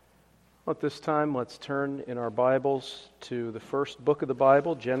At this time, let's turn in our Bibles to the first book of the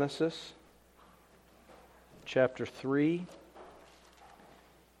Bible, Genesis, chapter 3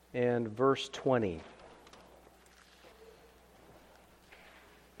 and verse 20.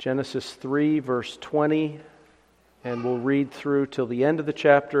 Genesis 3, verse 20, and we'll read through till the end of the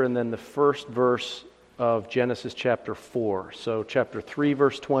chapter and then the first verse of Genesis chapter 4. So chapter 3,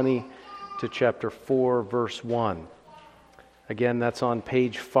 verse 20 to chapter 4, verse 1. Again, that's on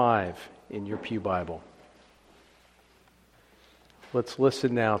page 5 in your pew Bible. Let's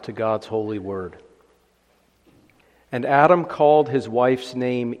listen now to God's holy word. And Adam called his wife's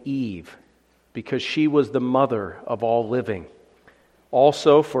name Eve, because she was the mother of all living.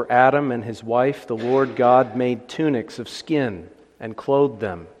 Also for Adam and his wife, the Lord God made tunics of skin and clothed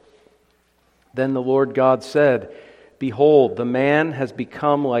them. Then the Lord God said, "Behold, the man has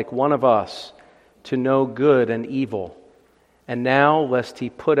become like one of us, to know good and evil. And now, lest he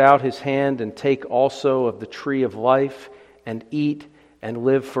put out his hand and take also of the tree of life, and eat and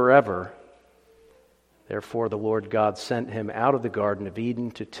live forever." Therefore the Lord God sent him out of the Garden of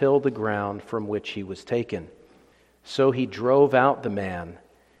Eden to till the ground from which he was taken. So he drove out the man,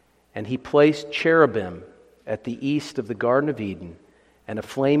 and he placed cherubim at the east of the Garden of Eden, and a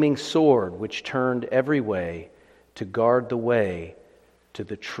flaming sword which turned every way to guard the way to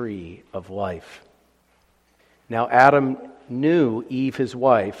the tree of life. Now Adam knew Eve his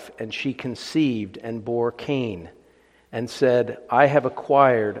wife, and she conceived and bore Cain, and said, "I have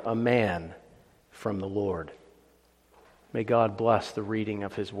acquired a man from the Lord." May God bless the reading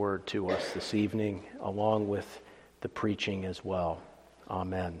of his word to us this evening, along with the preaching as well.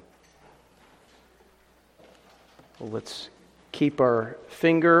 Amen. Well, let's keep our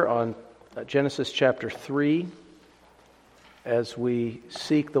finger on Genesis chapter 3 as we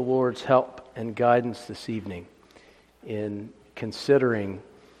seek the Lord's help and guidance this evening in considering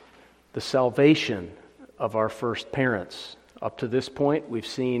the salvation of our first parents. Up to this point, we've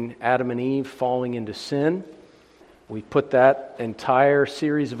seen Adam and Eve falling into sin. We've put that entire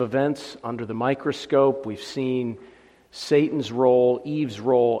series of events under the microscope. We've seen Satan's role, Eve's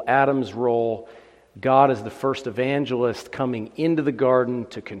role, Adam's role, God as the first evangelist coming into the garden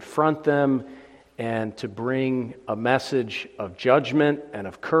to confront them and to bring a message of judgment and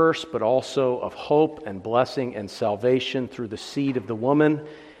of curse, but also of hope and blessing and salvation through the seed of the woman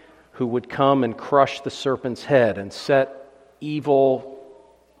who would come and crush the serpent's head and set evil,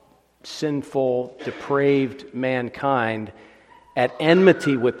 sinful, depraved mankind at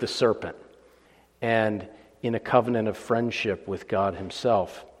enmity with the serpent and in a covenant of friendship with God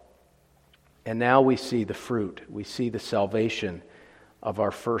himself. And now we see the fruit. We see the salvation of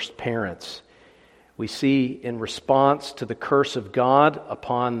our first parents. We see in response to the curse of God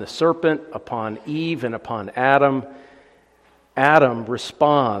upon the serpent, upon Eve, and upon Adam, Adam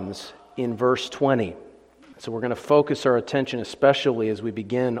responds in verse 20. So we're going to focus our attention especially as we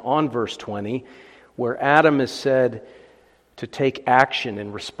begin on verse 20, where Adam is said to take action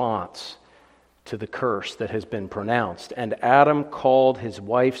in response to the curse that has been pronounced. And Adam called his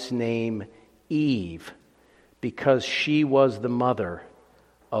wife's name Eve, because she was the mother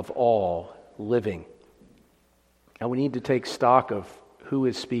of all living. Now we need to take stock of who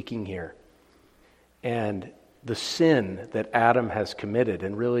is speaking here and the sin that Adam has committed,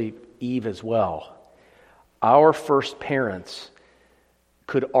 and really Eve as well. Our first parents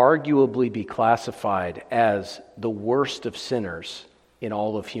could arguably be classified as the worst of sinners in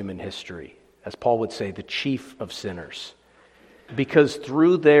all of human history. As Paul would say, the chief of sinners. Because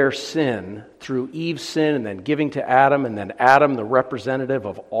through their sin, through Eve's sin and then giving to Adam, and then Adam, the representative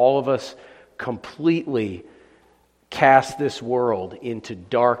of all of us, completely cast this world into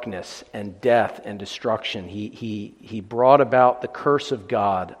darkness and death and destruction. He brought about the curse of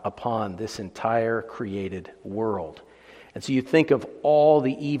God upon this entire created world. And so you think of all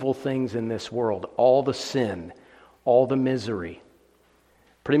the evil things in this world, all the sin, all the misery,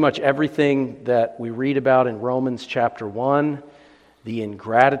 pretty much everything that we read about in Romans chapter 1, the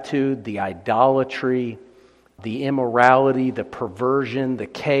ingratitude, the idolatry, the immorality, the perversion, the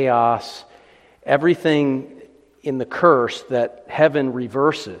chaos, everything in the curse that heaven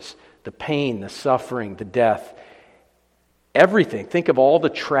reverses, the pain, the suffering, the death, everything. Think of all the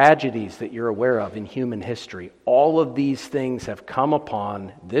tragedies that you're aware of in human history. All of these things have come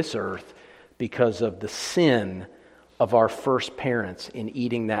upon this earth because of the sin of our first parents in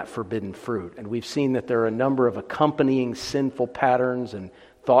eating that forbidden fruit. And we've seen that there are a number of accompanying sinful patterns and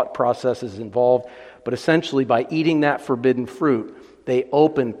thought processes involved. But essentially, by eating that forbidden fruit, they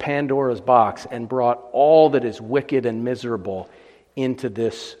opened Pandora's box and brought all that is wicked and miserable into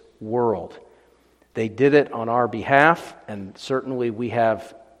this world. They did it on our behalf, and certainly we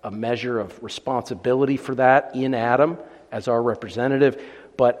have a measure of responsibility for that in Adam as our representative,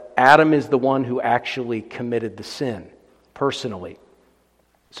 but Adam is the one who actually committed the sin personally.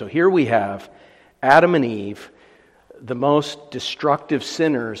 So here we have Adam and Eve, the most destructive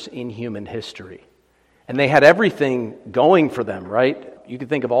sinners in human history. And they had everything going for them, right? You could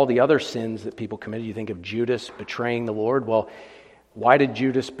think of all the other sins that people committed. You think of Judas betraying the Lord. Well, why did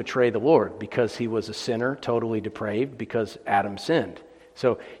Judas betray the Lord? Because he was a sinner, totally depraved, because Adam sinned.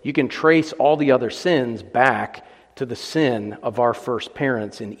 So you can trace all the other sins back to the sin of our first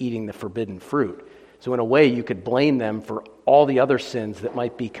parents in eating the forbidden fruit. So in a way, you could blame them for all the other sins that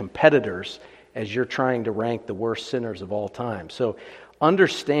might be competitors as you're trying to rank the worst sinners of all time. So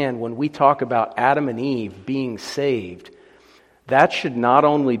understand, when we talk about Adam and Eve being saved, that should not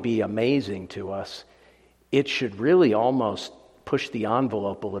only be amazing to us, it should really almost push the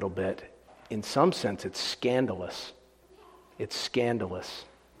envelope a little bit. In some sense, it's scandalous. It's scandalous.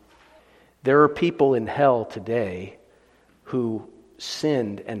 There are people in hell today who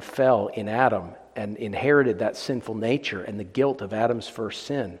sinned and fell in Adam and inherited that sinful nature and the guilt of Adam's first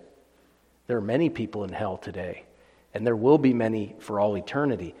sin. There are many people in hell today, and there will be many for all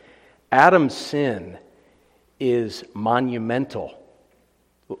eternity. Adam's sin is monumental.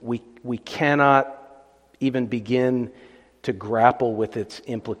 We cannot even begin to grapple with its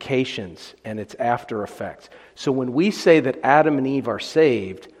implications and its after effects. So when we say that Adam and Eve are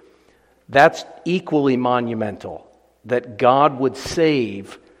saved, that's equally monumental, that God would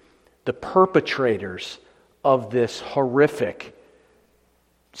save the perpetrators of this horrific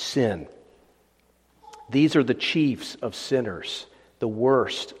sin. These are the chiefs of sinners, the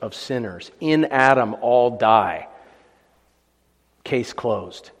worst of sinners. In Adam, all die. Case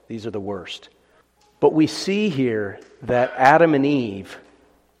closed. These are the worst. But we see here that Adam and Eve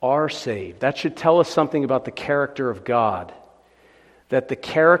are saved. That should tell us something about the character of God. That the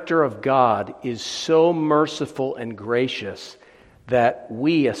character of God is so merciful and gracious that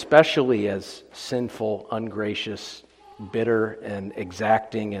we, especially as sinful, ungracious, bitter, and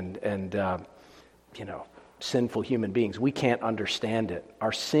exacting, and sinful human beings, we can't understand it.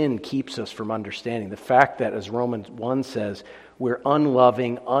 Our sin keeps us from understanding. The fact that, as Romans 1 says, we're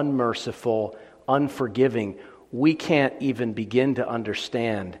unloving, unmerciful, unforgiving, we can't even begin to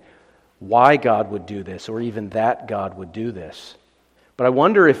understand why God would do this, or even that God would do this. But I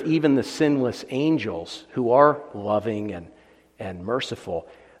wonder if even the sinless angels, who are loving and merciful,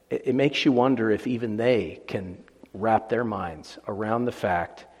 it makes you wonder if even they can wrap their minds around the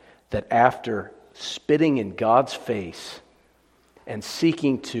fact that after spitting in God's face and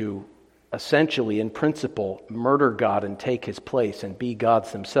seeking to essentially, in principle, murder God and take his place and be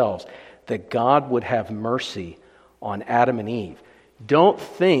gods themselves, that God would have mercy on Adam and Eve. Don't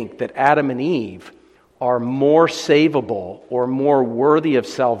think that Adam and Eve are more savable or more worthy of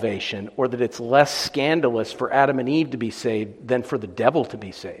salvation, or that it's less scandalous for Adam and Eve to be saved than for the devil to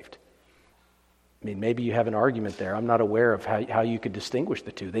be saved. I mean, maybe you have an argument there. I'm not aware of how you could distinguish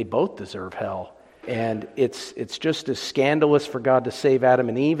the two. They both deserve hell. And it's just as scandalous for God to save Adam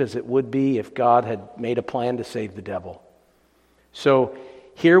and Eve as it would be if God had made a plan to save the devil. So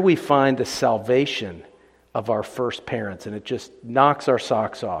here we find the salvation of our first parents, and it just knocks our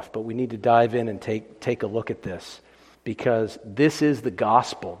socks off. But we need to dive in and take a look at this, because this is the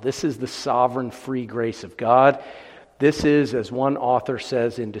gospel. This is the sovereign free grace of God. This is, as one author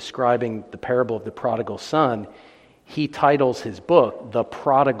says in describing the parable of the prodigal son, he titles his book, The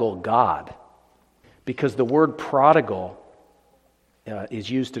Prodigal God, because the word prodigal is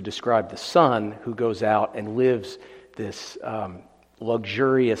used to describe the son who goes out and lives this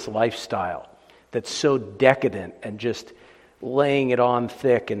luxurious lifestyle that's so decadent and just laying it on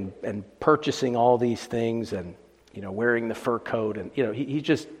thick and purchasing all these things and wearing the fur coat and he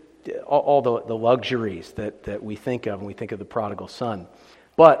just all the luxuries that we think of when we think of the prodigal son.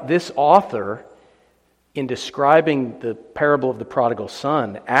 But this author, in describing the parable of the prodigal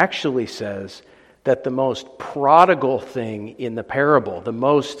son, actually says that the most prodigal thing in the parable, the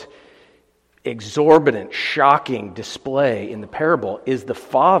most exorbitant, shocking display in the parable, is the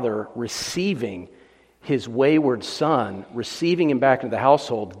father receiving his wayward son, receiving him back into the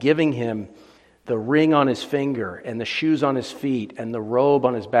household, giving him the ring on his finger and the shoes on his feet and the robe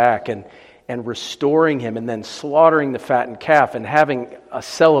on his back, and restoring him, and then slaughtering the fattened calf and having a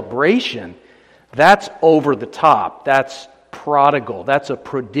celebration. That's over the top. That's prodigal. That's a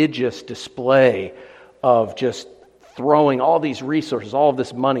prodigious display of just throwing all these resources, all of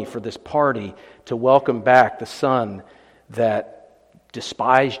this money for this party to welcome back the son that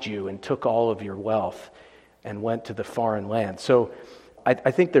despised you and took all of your wealth and went to the foreign land. So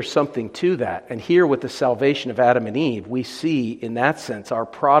I think there's something to that. And here with the salvation of Adam and Eve, we see in that sense our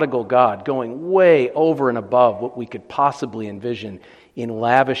prodigal God going way over and above what we could possibly envision in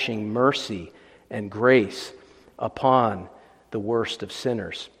lavishing mercy and grace upon the worst of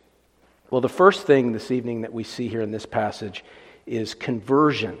sinners. Well, the first thing this evening that we see here in this passage is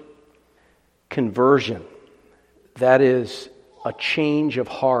conversion. Conversion. That is a change of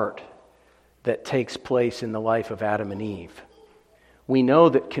heart that takes place in the life of Adam and Eve. We know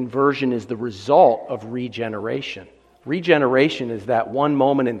that conversion is the result of regeneration. Regeneration is that one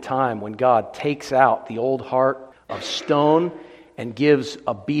moment in time when God takes out the old heart of stone and gives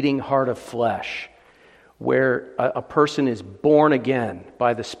a beating heart of flesh, where a person is born again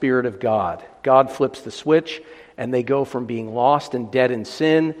by the Spirit of God. God flips the switch, and they go from being lost and dead in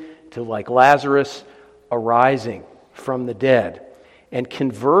sin to, like Lazarus, arising from the dead. And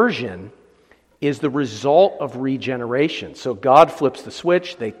conversion is the result of regeneration. So God flips the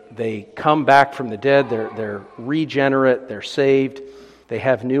switch, they come back from the dead, they're regenerate, they're saved, they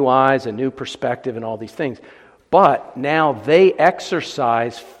have new eyes, a new perspective, and all these things. But now they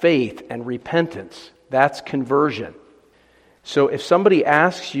exercise faith and repentance. That's conversion. So if somebody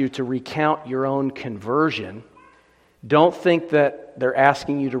asks you to recount your own conversion, don't think that they're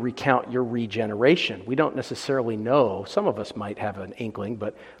asking you to recount your regeneration. We don't necessarily know. Some of us might have an inkling,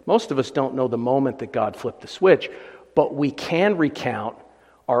 but most of us don't know the moment that God flipped the switch. But we can recount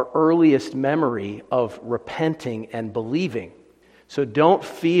our earliest memory of repenting and believing. So don't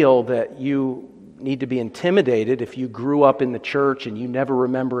feel that you need to be intimidated if you grew up in the church and you never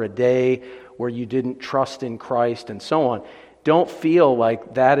remember a day where you didn't trust in Christ and so on. Don't feel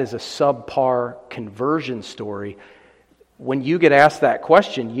like that is a subpar conversion story. When you get asked that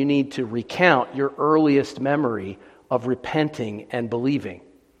question, you need to recount your earliest memory of repenting and believing.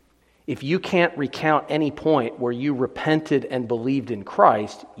 If you can't recount any point where you repented and believed in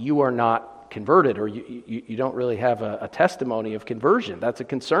Christ, you are not converted, or you don't really have a testimony of conversion. That's a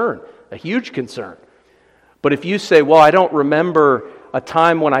concern, a huge concern. But if you say, well, I don't remember a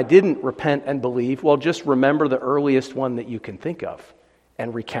time when I didn't repent and believe, well, just remember the earliest one that you can think of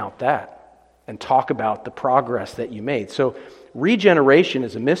and recount that. And talk about the progress that you made. So regeneration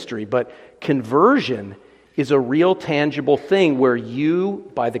is a mystery, but conversion is a real tangible thing where you,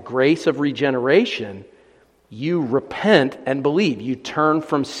 by the grace of regeneration, you repent and believe. You turn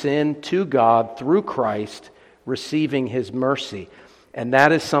from sin to God through Christ, receiving His mercy. And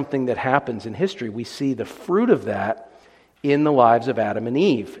that is something that happens in history. We see the fruit of that in the lives of Adam and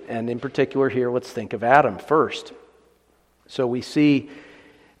Eve. And in particular here, let's think of Adam first. So we see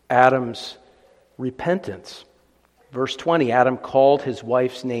Adam's repentance. Verse 20, Adam called his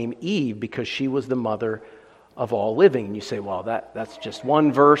wife's name Eve because she was the mother of all living. And you say, well, that's just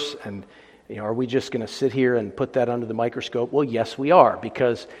one verse, and are we just going to sit here and put that under the microscope? Well, yes, we are,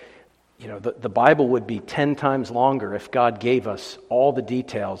 because the Bible would be 10 times longer if God gave us all the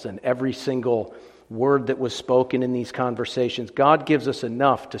details and every single word that was spoken in these conversations. God gives us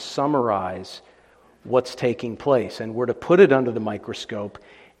enough to summarize what's taking place, and we're to put it under the microscope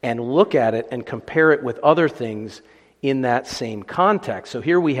and look at it and compare it with other things in that same context. So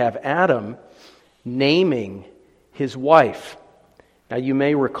here we have Adam naming his wife. Now you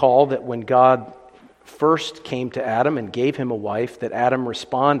may recall that when God first came to Adam and gave him a wife, that Adam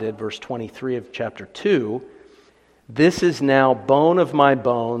responded, verse 23 of chapter 2, "This is now bone of my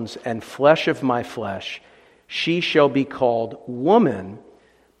bones and flesh of my flesh. She shall be called woman,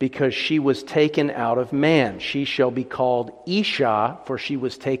 because she was taken out of man. She shall be called Isha, for she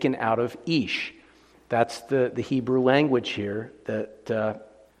was taken out of Ish." That's the Hebrew language here that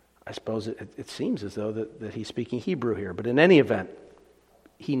I suppose it seems as though that he's speaking Hebrew here. But in any event,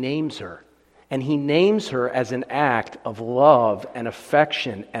 he names her. And he names her as an act of love and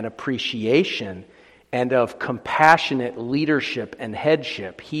affection and appreciation and of compassionate leadership and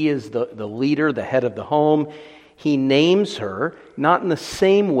headship. He is the leader, the head of the home. He names her, not in the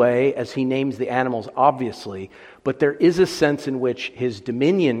same way as he names the animals, obviously, but there is a sense in which his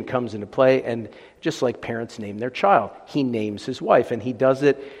dominion comes into play, and just like parents name their child, he names his wife, and he does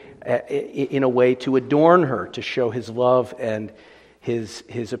it in a way to adorn her, to show his love and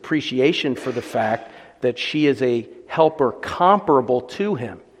his appreciation for the fact that she is a helper comparable to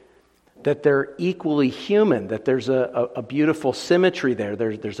him, that they're equally human, that there's a beautiful symmetry there.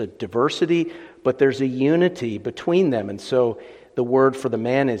 There's a diversity, but there's a unity between them. And so the word for the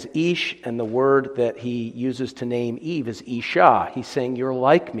man is Ish, and the word that he uses to name Eve is Isha. He's saying, you're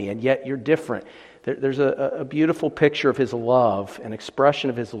like me, and yet you're different. There's a beautiful picture of his love, an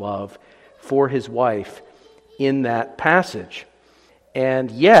expression of his love for his wife in that passage.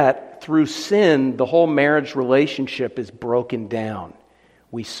 And yet, through sin, the whole marriage relationship is broken down.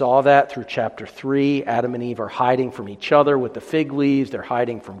 We saw that through chapter 3. Adam and Eve are hiding from each other with the fig leaves. They're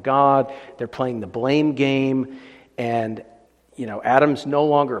hiding from God. They're playing the blame game. And, Adam's no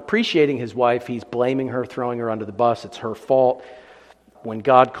longer appreciating his wife. He's blaming her, throwing her under the bus. It's her fault. When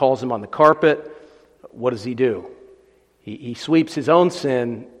God calls him on the carpet, what does he do? He sweeps his own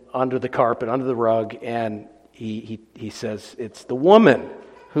sin under the carpet, under the rug, and he says, it's the woman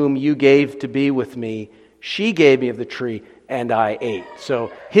whom you gave to be with me. She gave me of the tree, and I ate.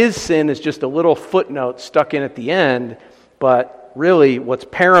 So his sin is just a little footnote stuck in at the end, but really what's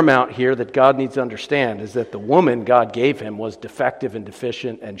paramount here that God needs to understand is that the woman God gave him was defective and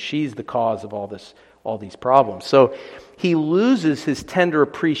deficient, and she's the cause of all these problems. So he loses his tender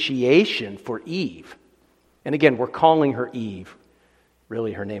appreciation for Eve. And again, we're calling her Eve.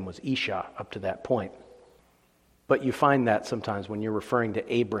 Really, her name was Isha up to that point. But you find that sometimes when you're referring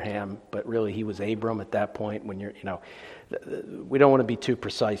to Abraham, but really he was Abram at that point. When we don't want to be too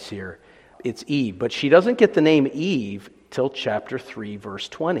precise here. It's Eve, but she doesn't get the name Eve till chapter 3, verse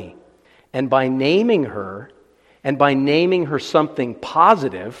 20. And by naming her something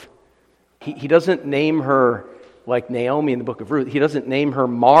positive, he doesn't name her like Naomi in the book of Ruth. He doesn't name her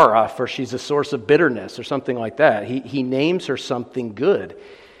Mara, for she's a source of bitterness or something like that. He names her something good.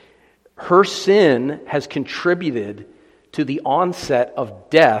 Her sin has contributed to the onset of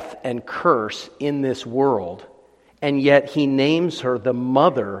death and curse in this world, and yet he names her the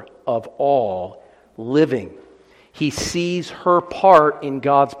mother of all living. He sees her part in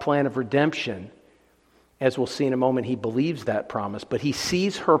God's plan of redemption. As we'll see in a moment, he believes that promise, but he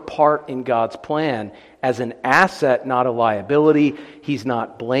sees her part in God's plan as an asset, not a liability. He's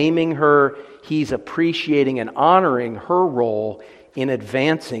not blaming her. He's appreciating and honoring her role in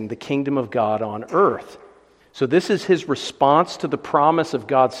advancing the kingdom of God on earth. So this is his response to the promise of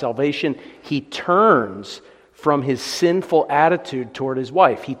God's salvation. He turns from his sinful attitude toward his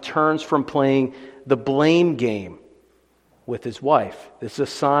wife. He turns from playing the blame game with his wife. This is a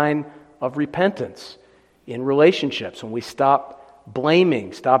sign of repentance in relationships. When we stop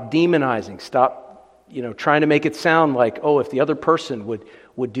blaming, stop demonizing, stop trying to make it sound like, if the other person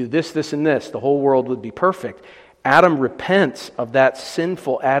would do this, this, and this, the whole world would be perfect. Adam repents of that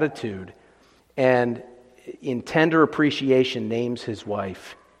sinful attitude and in tender appreciation names his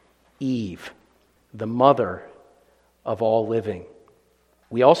wife Eve, the mother of all living.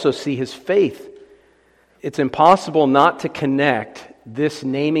 We also see his faith. It's impossible not to connect this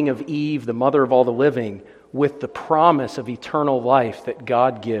naming of Eve, the mother of all the living, with the promise of eternal life that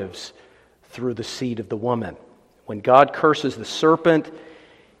God gives through the seed of the woman. When God curses the serpent,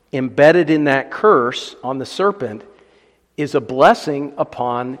 embedded in that curse on the serpent is a blessing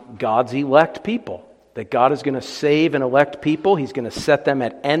upon God's elect people. That God is going to save and elect people. He's going to set them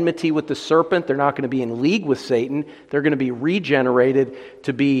at enmity with the serpent. They're not going to be in league with Satan. They're going to be regenerated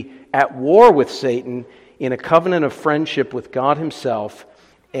to be at war with Satan in a covenant of friendship with God himself.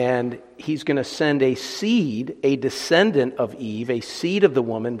 And he's going to send a seed, a descendant of Eve, a seed of the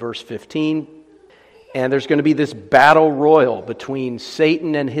woman, verse 15. And there's going to be this battle royal between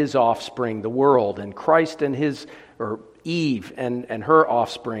Satan and his offspring, the world, and Christ and Eve and her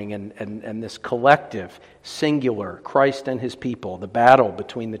offspring, and this collective, singular, Christ and his people, the battle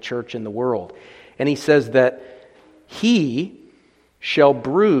between the church and the world. And he says that he shall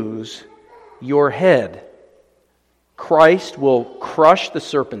bruise your head. Christ will crush the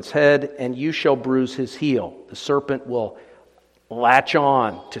serpent's head, and you shall bruise his heel. The serpent will latch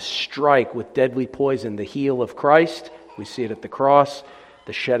on to strike with deadly poison the heel of Christ. We see it at the cross,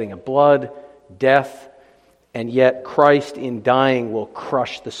 the shedding of blood, death, and yet Christ in dying will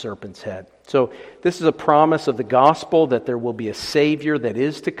crush the serpent's head. So this is a promise of the gospel that there will be a Savior that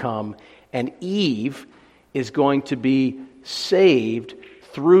is to come, and Eve is going to be saved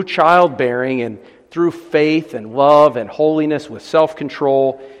through childbearing and through faith and love and holiness with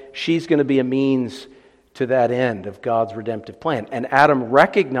self-control. She's going to be a means to that end of God's redemptive plan. And Adam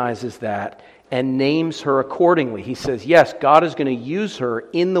recognizes that and names her accordingly. He says, yes, God is going to use her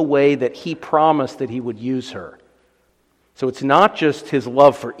in the way that he promised that he would use her. So it's not just his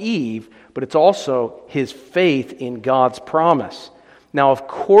love for Eve, but it's also his faith in God's promise. Now, of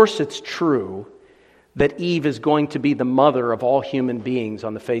course it's true that Eve is going to be the mother of all human beings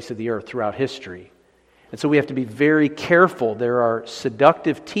on the face of the earth throughout history. And so we have to be very careful. There are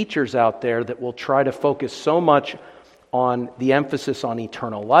seductive teachers out there that will try to focus so much on the emphasis on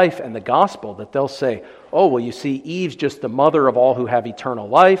eternal life and the gospel that they'll say, you see, Eve's just the mother of all who have eternal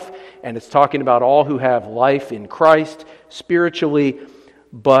life, and it's talking about all who have life in Christ spiritually,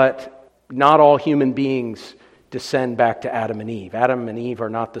 but not all human beings descend back to Adam and Eve. Adam and Eve are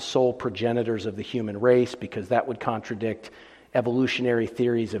not the sole progenitors of the human race, because that would contradict evolutionary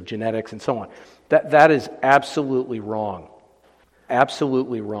theories of genetics and so on. That is absolutely wrong.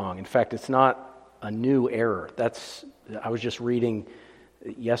 Absolutely wrong. In fact, it's not a new error. I was just reading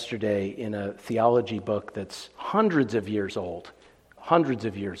yesterday in a theology book that's hundreds of years old,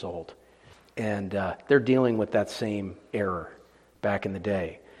 and they're dealing with that same error back in the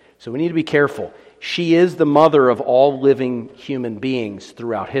day. So we need to be careful. She is the mother of all living human beings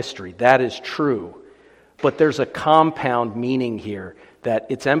throughout history. That is true. But there's a compound meaning here that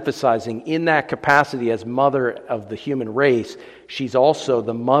it's emphasizing in that capacity as mother of the human race, she's also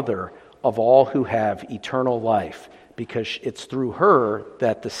the mother of all who have eternal life, because it's through her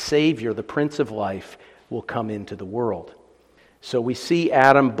that the Savior, the Prince of Life, will come into the world. So we see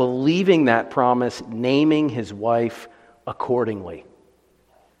Adam believing that promise, naming his wife accordingly.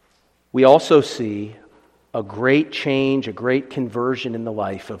 We also see a great change, a great conversion in the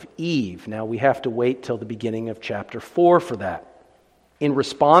life of Eve. Now we have to wait till the beginning of chapter 4 for that. In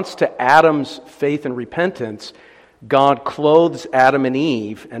response to Adam's faith and repentance, God clothes Adam and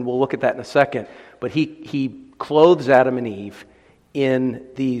Eve, and we'll look at that in a second, but he clothes Adam and Eve in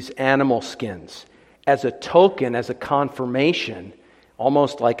these animal skins as a token, as a confirmation,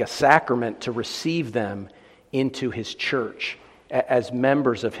 almost like a sacrament to receive them into his church as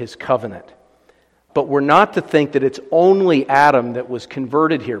members of his covenant. But we're not to think that it's only Adam that was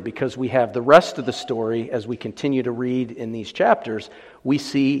converted here, because we have the rest of the story as we continue to read in these chapters. We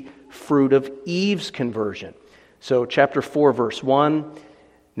see fruit of Eve's conversion. So chapter 4, verse 1,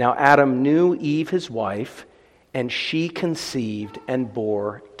 now Adam knew Eve his wife, and she conceived and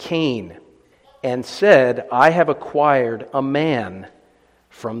bore Cain, and said, I have acquired a man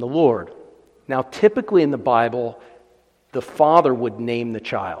from the Lord. Now typically in the Bible, the father would name the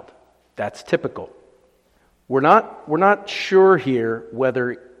child. That's typical. We're not sure here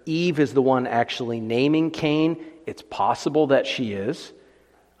whether Eve is the one actually naming Cain. It's possible that she is.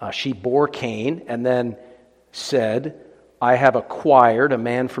 She bore Cain and then said, I have acquired a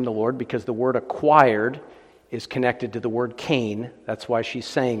man from the Lord, because the word acquired is connected to the word Cain. That's why she's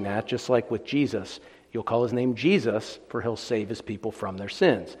saying that, just like with Jesus. You'll call his name Jesus, for he'll save his people from their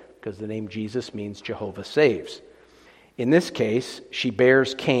sins, because the name Jesus means Jehovah saves. In this case, she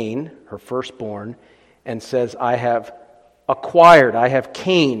bears Cain, her firstborn, and says, I have acquired, I have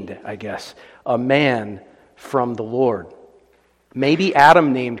caned, I guess, a man from the Lord. Maybe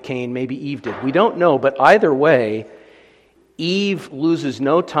Adam named Cain, maybe Eve did. We don't know, but either way, Eve loses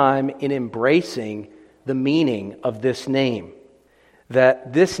no time in embracing the meaning of this name.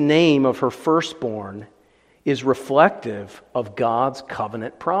 That this name of her firstborn is reflective of God's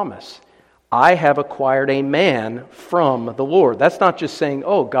covenant promise. I have acquired a man from the Lord. That's not just saying,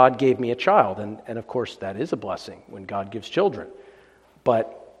 oh, God gave me a child. And of course, that is a blessing when God gives children.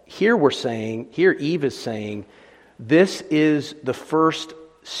 But here Eve is saying, this is the first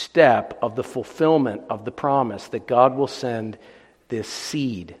step of the fulfillment of the promise that God will send this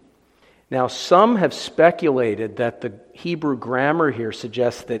seed. Now, some have speculated that the Hebrew grammar here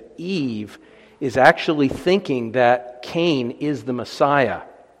suggests that Eve is actually thinking that Cain is the Messiah.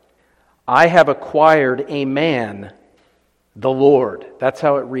 I have acquired a man, the Lord. That's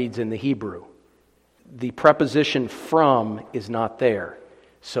how it reads in the Hebrew. The preposition from is not there.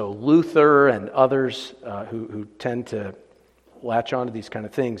 So Luther and others who tend to latch onto these kind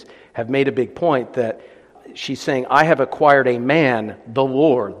of things have made a big point that she's saying, I have acquired a man, the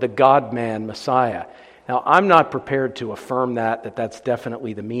Lord, the God-man Messiah. Now, I'm not prepared to affirm that that's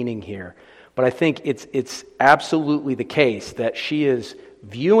definitely the meaning here. But I think it's absolutely the case that she is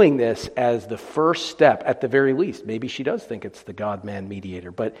viewing this as the first step, at the very least. Maybe she does think it's the God-man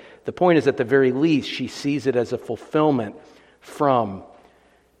mediator, but the point is, at the very least, she sees it as a fulfillment from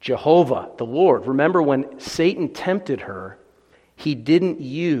Jehovah, the Lord. Remember, when Satan tempted her, he didn't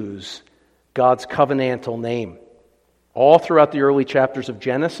use God's covenantal name. All throughout the early chapters of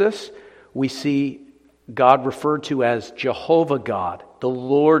Genesis, we see God referred to as Jehovah God, the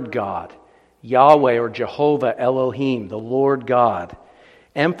Lord God, Yahweh or Jehovah Elohim, the Lord God,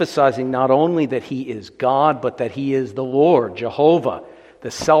 emphasizing not only that he is God, but that he is the Lord, Jehovah,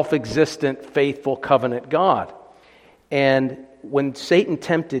 the self-existent, faithful covenant God. And when Satan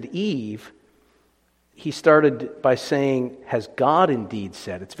tempted Eve, he started by saying, has God indeed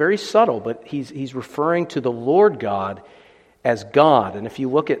said? It's very subtle, but he's referring to the Lord God as God. And if you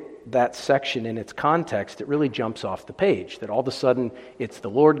look at that section in its context, it really jumps off the page, that all of a sudden it's the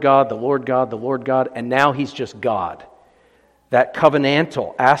Lord God, the Lord God, the Lord God, and now he's just God. That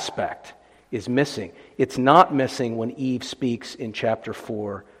covenantal aspect is missing. It's not missing when Eve speaks in chapter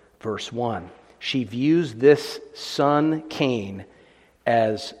 4, verse 1. She views this son, Cain,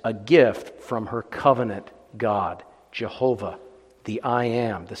 as a gift from her covenant God, Jehovah, the I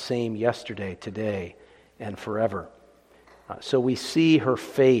Am, the same yesterday, today, and forever. So we see her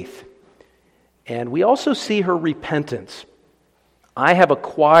faith, and we also see her repentance. I have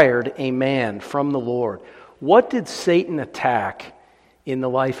acquired a man from the Lord. What did Satan attack in the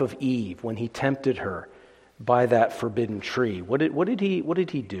life of Eve when he tempted her by that forbidden tree? What did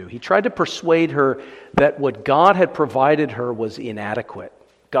he do? He tried to persuade her that what God had provided her was inadequate.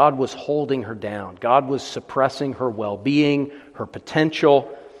 God was holding her down. God was suppressing her well-being, her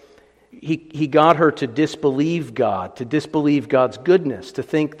potential. He got her to disbelieve God, to disbelieve God's goodness, to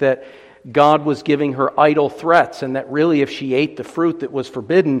think that God was giving her idle threats, and that really if she ate the fruit that was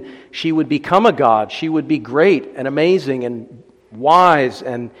forbidden, she would become a god. She would be great and amazing and wise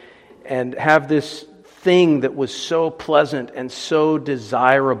and have this thing that was so pleasant and so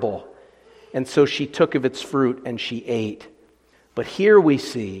desirable. And so she took of its fruit and she ate. But here we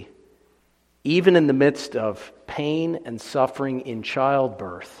see, even in the midst of pain and suffering in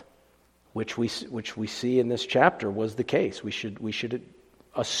childbirth, which we see in this chapter was the case. We should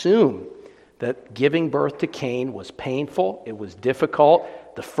assume that giving birth to Cain was painful. It was difficult.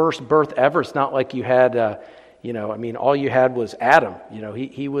 The first birth ever. It's not like you had, all you had was Adam.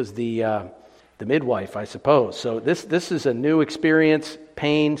 He was the midwife, I suppose. So this is a new experience,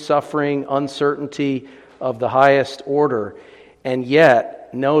 pain, suffering, uncertainty of the highest order. And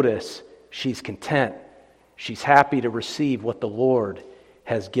yet, notice, she's content. She's happy to receive what the Lord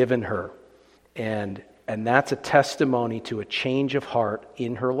has given her. And that's a testimony to a change of heart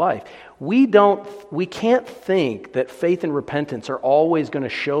in her life. We can't think that faith and repentance are always going to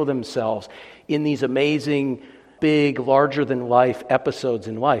show themselves in these amazing, big, larger-than-life episodes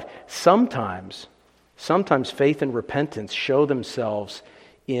in life. Sometimes faith and repentance show themselves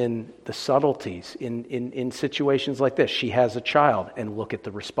in the subtleties, in situations like this. She has a child, and look at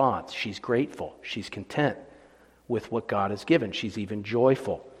the response. She's grateful. She's content with what God has given. She's even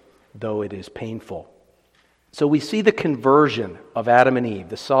joyful, though it is painful. So we see the conversion of Adam and Eve.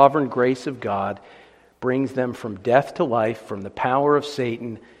 The sovereign grace of God brings them from death to life, from the power of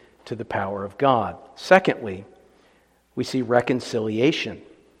Satan to the power of God. Secondly, we see reconciliation.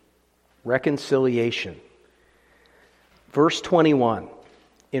 Reconciliation. Verse 21.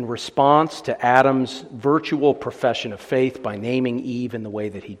 In response to Adam's virtual profession of faith by naming Eve in the way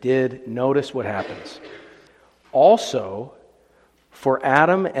that he did, notice what happens. Also, for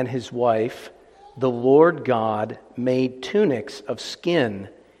Adam and his wife, the Lord God made tunics of skin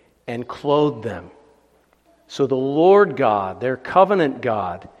and clothed them. So the Lord God, their covenant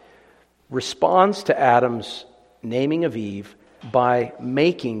God, responds to Adam's naming of Eve by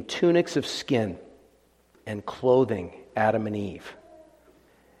making tunics of skin and clothing Adam and Eve.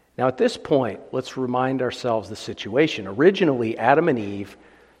 Now at this point, let's remind ourselves the situation. Originally, Adam and Eve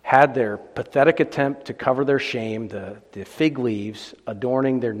had their pathetic attempt to cover their shame, the fig leaves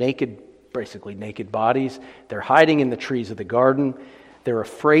adorning their basically naked bodies. They're hiding in the trees of the garden. They're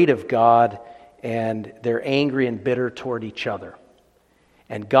afraid of God, and they're angry and bitter toward each other.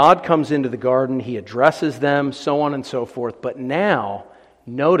 And God comes into the garden. He addresses them, so on and so forth. But now,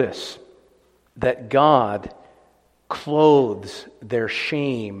 notice that God clothes their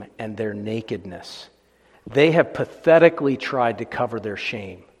shame and their nakedness. They have pathetically tried to cover their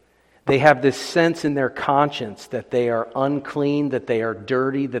shame. They have this sense in their conscience that they are unclean, that they are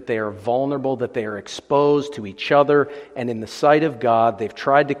dirty, that they are vulnerable, that they are exposed to each other. And in the sight of God, they've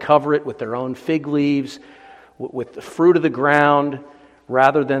tried to cover it with their own fig leaves, with the fruit of the ground,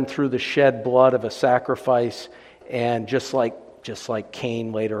 rather than through the shed blood of a sacrifice. And just like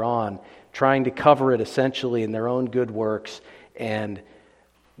Cain later on, trying to cover it essentially in their own good works, and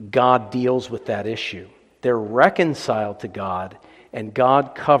God deals with that issue. They're reconciled to God, and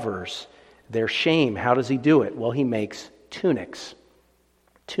God covers their shame. How does He do it? Well, He makes tunics.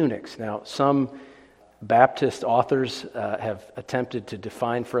 Tunics. Now, some Baptist authors have attempted to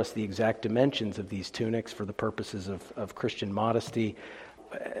define for us the exact dimensions of these tunics for the purposes of Christian modesty,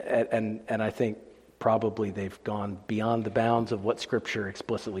 and I think probably they've gone beyond the bounds of what Scripture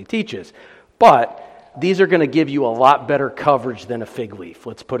explicitly teaches. But these are going to give you a lot better coverage than a fig leaf,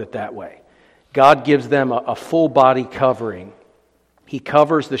 let's put it that way. God gives them a full body covering. He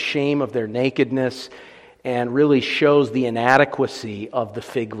covers the shame of their nakedness and really shows the inadequacy of the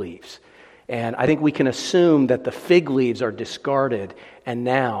fig leaves. And I think we can assume that the fig leaves are discarded, and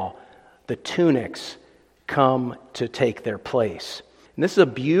now the tunics come to take their place. And this is a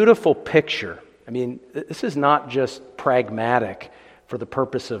beautiful picture. I mean, this is not just pragmatic for the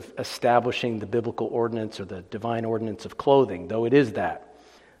purpose of establishing the biblical ordinance or the divine ordinance of clothing, though it is that.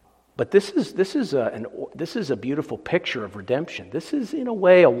 But this is a beautiful picture of redemption. This is, in a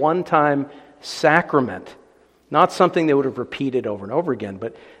way, a one-time sacrament Not something they would have repeated over and over again,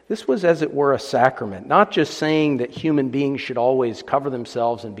 but this was, as it were, a sacrament. Not just saying that human beings should always cover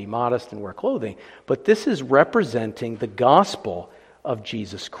themselves and be modest and wear clothing, but this is representing the gospel of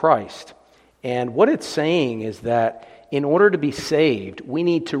Jesus Christ. And what it's saying is that in order to be saved, we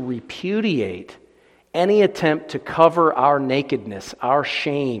need to repudiate any attempt to cover our nakedness, our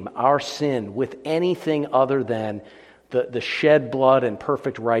shame, our sin with anything other than the shed blood and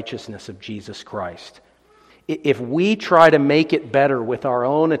perfect righteousness of Jesus Christ. If we try to make it better with our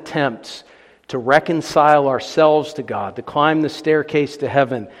own attempts to reconcile ourselves to God, to climb the staircase to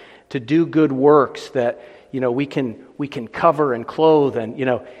heaven, to do good works that we can cover and clothe,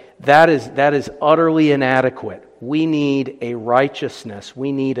 and that is utterly inadequate. We need a righteousness.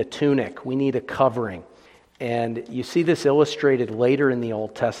 We need a tunic. We need a covering. And you see this illustrated later in the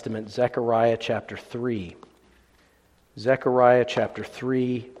Old Testament, Zechariah chapter 3. Zechariah chapter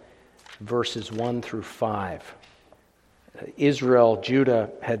 3, verses 1 through 5. Israel,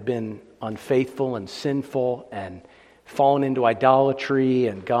 Judah, had been unfaithful and sinful and fallen into idolatry,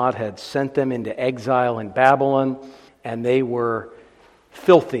 and God had sent them into exile in Babylon, and they were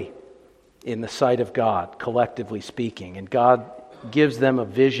filthy in the sight of God, collectively speaking. And God gives them a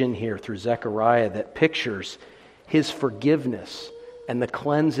vision here through Zechariah that pictures His forgiveness and the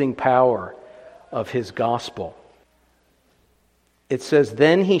cleansing power of His gospel. It says,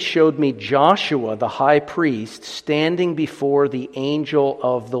 "Then He showed me Joshua the high priest standing before the angel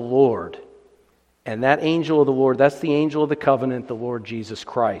of the Lord." And that angel of the Lord, that's the angel of the covenant, the Lord Jesus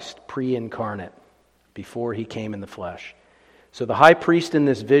Christ, pre-incarnate, before He came in the flesh. So the high priest in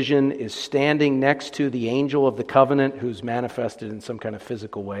this vision is standing next to the angel of the covenant, who's manifested in some kind of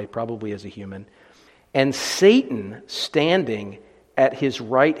physical way, probably as a human, and Satan standing at his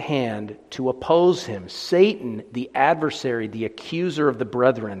right hand to oppose him. Satan, the adversary, the accuser of the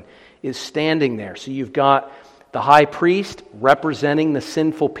brethren, is standing there. So you've got the high priest representing the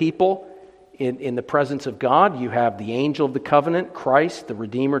sinful people in the presence of God. You have the angel of the covenant, Christ, the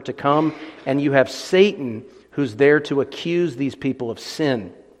Redeemer to come, and you have Satan, who's there to accuse these people of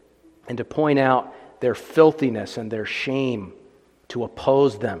sin and to point out their filthiness and their shame, to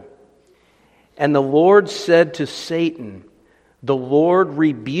oppose them. And the Lord said to Satan, "The Lord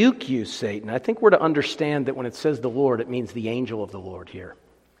rebuke you, Satan." I think we're to understand that when it says the Lord, it means the angel of the Lord here.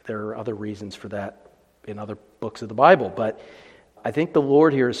 There are other reasons for that in other books of the Bible, but I think the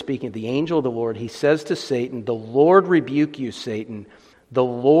Lord here is speaking of the angel of the Lord. He says to Satan, "The Lord rebuke you, Satan. The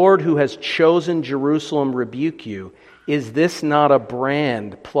Lord who has chosen Jerusalem rebuke you. Is this not a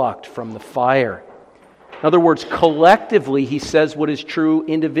brand plucked from the fire?" In other words, collectively, he says what is true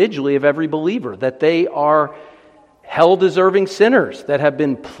individually of every believer, that they are hell-deserving sinners that have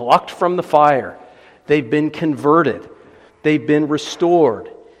been plucked from the fire. They've been converted. They've been restored.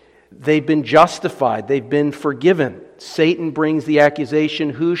 They've been justified. They've been forgiven. Satan brings the accusation,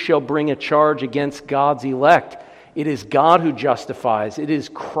 "Who shall bring a charge against God's elect?" It is God who justifies. It is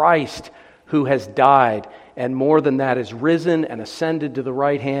Christ who has died, and more than that, is risen and ascended to the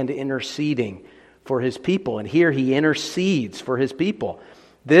right hand, interceding for His people. And here He intercedes for His people.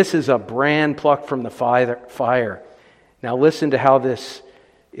 This is a brand plucked from the fire. Now listen to how this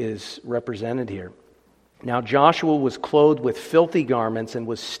is represented here. "Now Joshua was clothed with filthy garments and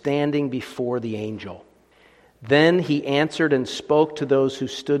was standing before the angel. Then he answered and spoke to those who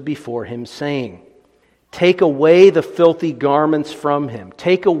stood before him, saying, 'Take away the filthy garments from him.'"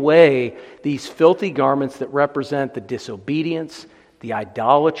 Take away these filthy garments that represent the disobedience, the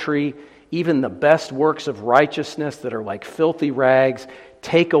idolatry, even the best works of righteousness that are like filthy rags.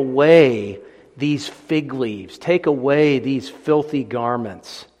 Take away these fig leaves. Take away these filthy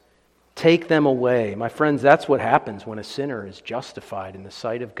garments. Take them away. My friends, that's what happens when a sinner is justified in the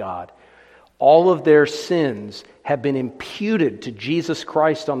sight of God. All of their sins have been imputed to Jesus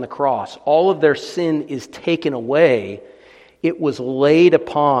Christ on the cross. All of their sin is taken away. It was laid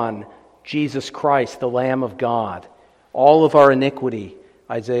upon Jesus Christ, the Lamb of God. All of our iniquity,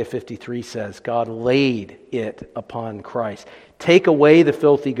 Isaiah 53 says, God laid it upon Christ. Take away the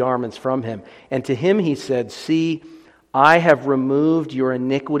filthy garments from him. And to him he said, "See, I have removed your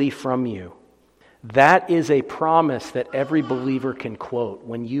iniquity from you." That is a promise that every believer can quote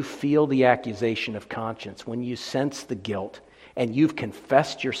when you feel the accusation of conscience, when you sense the guilt, and you've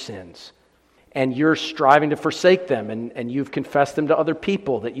confessed your sins, and you're striving to forsake them, and you've confessed them to other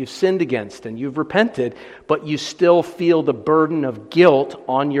people that you've sinned against, and you've repented, but you still feel the burden of guilt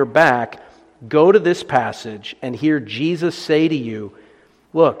on your back. Go to this passage and hear Jesus say to you,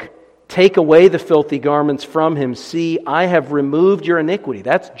 "Look, take away the filthy garments from him. See, I have removed your iniquity."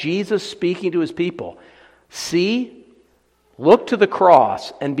 That's Jesus speaking to his people. See, look to the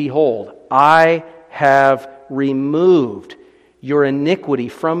cross, and behold, I have removed your iniquity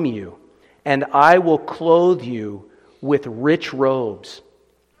from you, and I will clothe you with rich robes.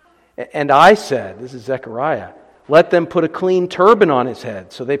 And I said," this is Zechariah, "let them put a clean turban on his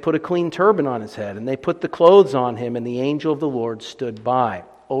head." So they put a clean turban on his head, and they put the clothes on him, and the angel of the Lord stood by,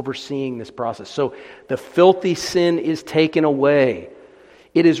 overseeing this process. So the filthy sin is taken away.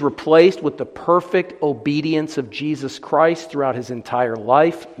 It is replaced with the perfect obedience of Jesus Christ throughout his entire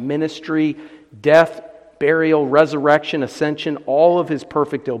life, ministry, death, burial, resurrection, ascension, all of his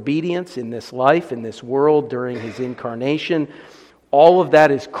perfect obedience in this life, in this world, during his incarnation. All of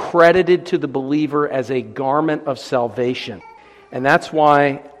that is credited to the believer as a garment of salvation. And that's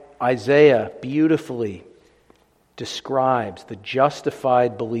why Isaiah beautifully describes the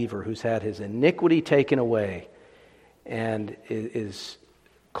justified believer who's had his iniquity taken away and is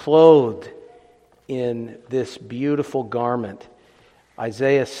clothed in this beautiful garment.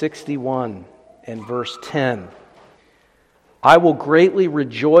 Isaiah 61 and verse 10. "I will greatly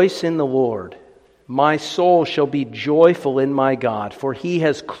rejoice in the Lord. My soul shall be joyful in my God, for he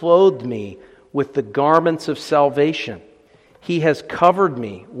has clothed me with the garments of salvation. He has covered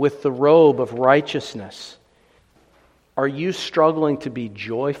me with the robe of righteousness." Are you struggling to be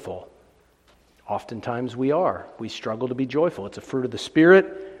joyful? Oftentimes we are. We struggle to be joyful. It's a fruit of the Spirit.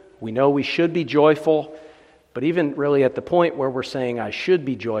 We know we should be joyful, but even really at the point where we're saying, "I should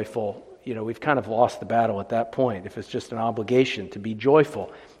be joyful," we've kind of lost the battle at that point, if it's just an obligation to be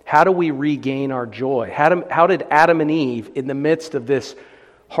joyful. How do we regain our joy? How did Adam and Eve, in the midst of this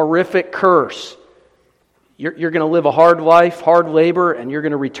horrific curse, you're going to live a hard life, hard labor, and you're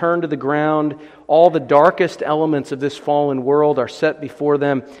going to return to the ground. All the darkest elements of this fallen world are set before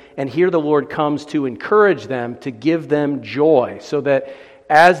them, and here the Lord comes to encourage them, to give them joy, so that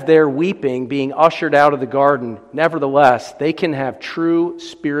as they're weeping, being ushered out of the garden, nevertheless, they can have true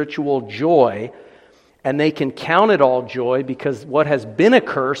spiritual joy, and they can count it all joy because what has been a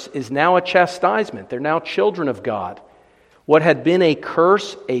curse is now a chastisement. They're now children of God. What had been a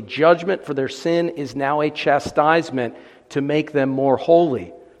curse, a judgment for their sin, is now a chastisement to make them more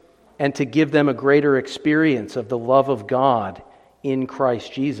holy and to give them a greater experience of the love of God in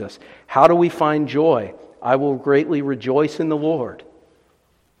Christ Jesus. How do we find joy? "I will greatly rejoice in the Lord.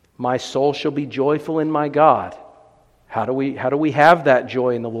 My soul shall be joyful in my God." How do we have that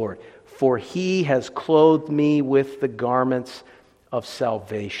joy in the Lord? "For he has clothed me with the garments of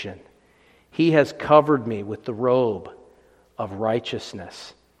salvation. He has covered me with the robe of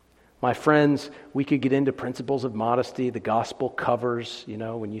righteousness." My friends, we could get into principles of modesty. The gospel covers,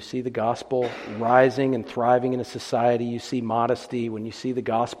 when you see the gospel rising and thriving in a society, you see modesty. When you see the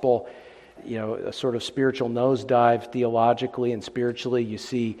gospel, a sort of spiritual nosedive theologically and spiritually, you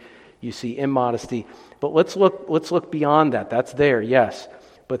see immodesty. But let's look beyond that. That's there, yes.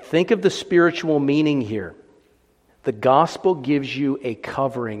 But think of the spiritual meaning here. The gospel gives you a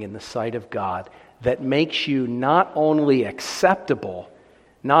covering in the sight of God that makes you not only acceptable,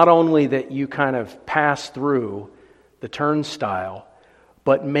 not only that you kind of pass through the turnstile,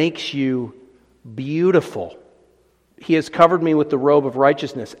 but makes you beautiful. "He has covered me with the robe of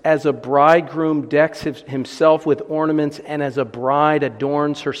righteousness, as a bridegroom decks himself with ornaments, and as a bride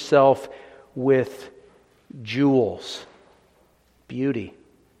adorns herself with jewels." Beauty.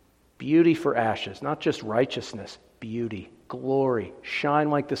 Beauty for ashes, not just righteousness, beauty, glory,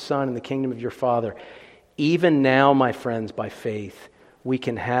 shine like the sun in the kingdom of your Father. Even now, my friends, by faith, we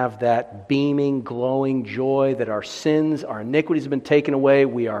can have that beaming, glowing joy that our sins, our iniquities have been taken away.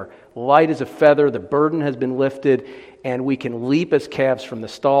 We are light as a feather. The burden has been lifted, and we can leap as calves from the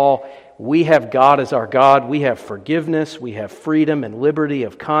stall. We have God as our God. We have forgiveness. We have freedom and liberty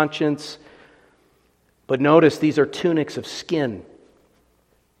of conscience. But notice, these are tunics of skin.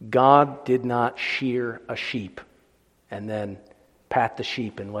 God did not shear a sheep and then pat the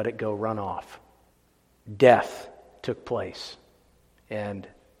sheep and let it go run off. Death took place. And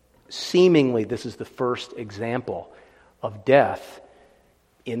seemingly this is the first example of death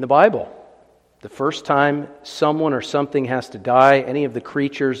in the Bible. The first time someone or something has to die, any of the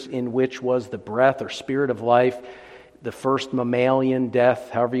creatures in which was the breath or spirit of life, the first mammalian death,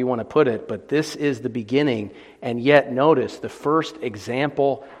 however you want to put it, but this is the beginning. And yet, notice, the first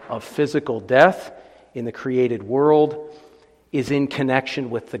example of physical death in the created world is in connection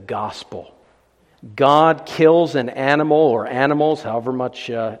with the gospel. God kills an animal or animals, however much,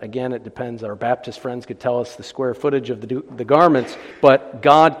 again, it depends. Our Baptist friends could tell us the square footage of the garments, but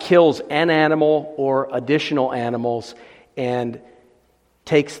God kills an animal or additional animals and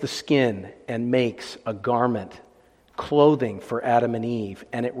takes the skin and makes a garment, clothing for Adam and Eve,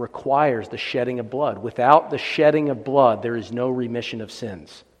 and it requires the shedding of blood. Without the shedding of blood, there is no remission of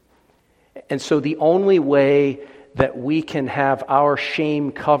sins. And so the only way that we can have our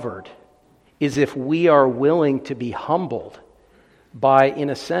shame covered is if we are willing to be humbled by, in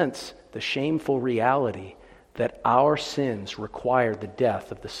a sense, the shameful reality that our sins require the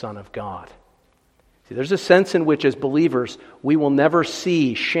death of the Son of God. See, there's a sense in which, as believers, we will never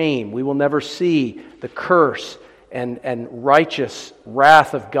see shame. We will never see the curse and righteous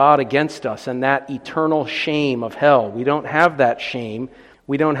wrath of God against us and that eternal shame of hell. We don't have that shame.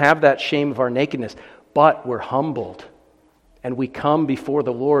 We don't have that shame of our nakedness, but we're humbled. And we come before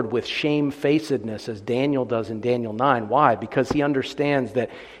the Lord with shamefacedness, as Daniel does in Daniel 9. Why? Because he understands that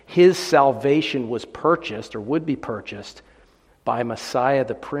his salvation was purchased, or would be purchased, by Messiah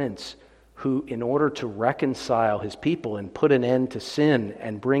the Prince, who, in order to reconcile his people and put an end to sin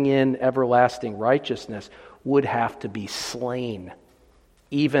and bring in everlasting righteousness, would have to be slain,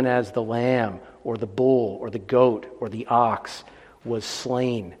 even as the lamb or the bull or the goat or the ox was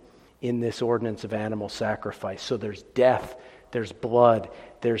slain in this ordinance of animal sacrifice. So there's death, there's blood,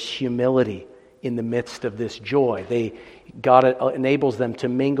 there's humility in the midst of this joy. God enables them to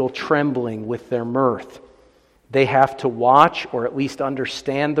mingle trembling with their mirth. They have to watch, or at least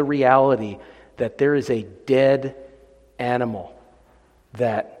understand, the reality that there is a dead animal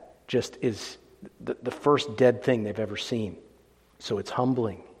that just is the first dead thing they've ever seen. So it's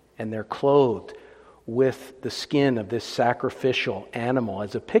humbling. And they're clothed with the skin of this sacrificial animal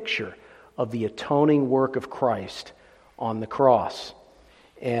as a picture of the atoning work of Christ on the cross.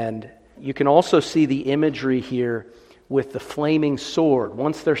 And you can also see the imagery here with the flaming sword.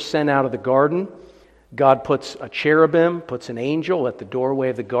 Once they're sent out of the garden, God puts a cherubim, puts an angel at the doorway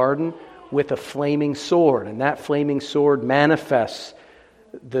of the garden with a flaming sword. And that flaming sword manifests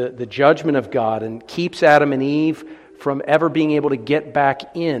the judgment of God and keeps Adam and Eve from ever being able to get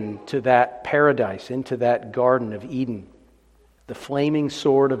back into that paradise, into that Garden of Eden. The flaming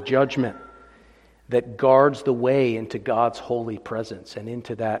sword of judgment that guards the way into God's holy presence and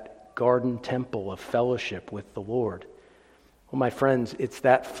into that garden temple of fellowship with the Lord. Well, my friends, it's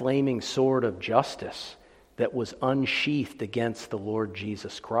that flaming sword of justice that was unsheathed against the Lord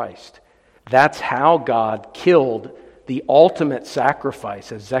Jesus Christ. That's how God killed the ultimate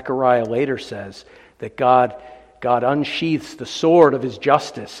sacrifice, as Zechariah later says, that God unsheaths the sword of his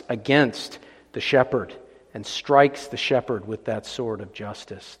justice against the shepherd and strikes the shepherd with that sword of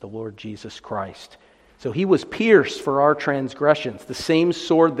justice, the Lord Jesus Christ. So he was pierced for our transgressions. The same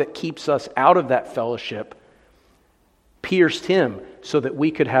sword that keeps us out of that fellowship pierced him so that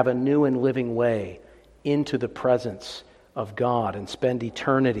we could have a new and living way into the presence of God and spend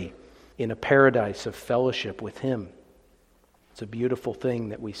eternity in a paradise of fellowship with him. It's a beautiful thing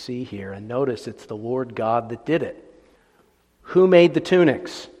that we see here. And notice it's the Lord God that did it. Who made the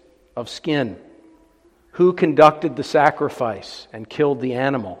tunics of skin? Who conducted the sacrifice and killed the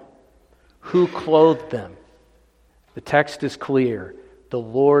animal? Who clothed them? The text is clear. The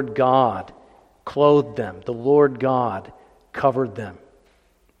Lord God clothed them. The Lord God covered them.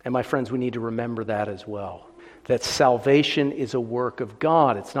 And my friends, we need to remember that as well. That salvation is a work of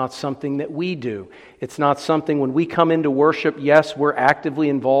God. It's not something that we do. It's not something when we come into worship, yes, we're actively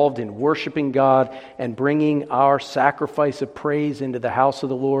involved in worshiping God and bringing our sacrifice of praise into the house of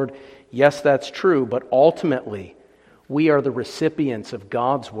the Lord. Yes, that's true, but ultimately, we are the recipients of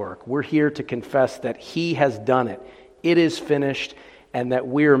God's work. We're here to confess that He has done it. It is finished, and that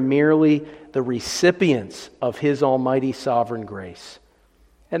we're merely the recipients of His almighty sovereign grace.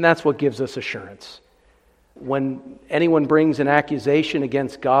 And that's what gives us assurance. When anyone brings an accusation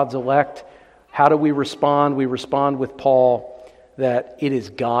against God's elect, how do we respond? We respond with Paul that it is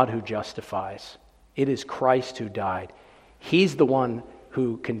God who justifies. It is Christ who died. He's the one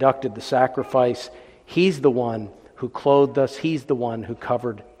who conducted the sacrifice. He's the one who clothed us. He's the one who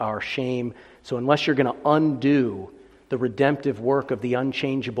covered our shame. So unless you're going to undo the redemptive work of the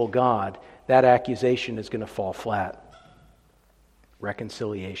unchangeable God, that accusation is going to fall flat.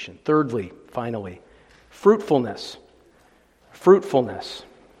 Reconciliation. Thirdly, finally, fruitfulness. Fruitfulness.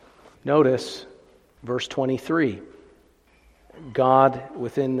 Notice verse 23. God,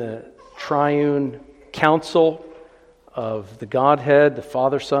 within the triune council of the Godhead, the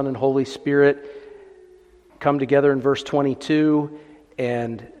Father, Son, and Holy Spirit, come together in verse 22,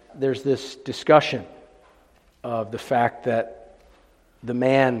 and there's this discussion of the fact that the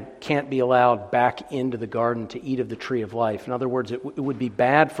man can't be allowed back into the garden to eat of the tree of life. In other words, it would be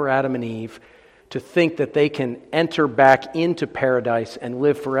bad for Adam and Eve to think that they can enter back into paradise and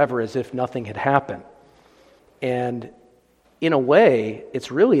live forever as if nothing had happened. And in a way, it's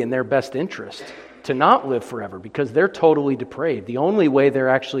really in their best interest to not live forever because they're totally depraved. The only way they're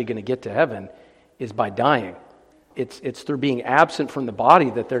actually going to get to heaven is by dying. It's through being absent from the body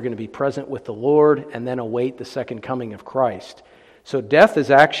that they're going to be present with the Lord and then await the second coming of Christ. So death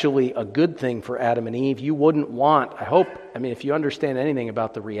is actually a good thing for Adam and Eve. You wouldn't want, if you understand anything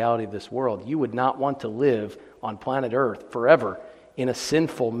about the reality of this world, you would not want to live on planet Earth forever in a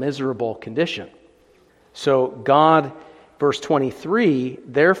sinful, miserable condition. So God, verse 23,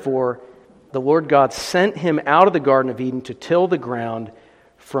 therefore, the Lord God sent him out of the Garden of Eden to till the ground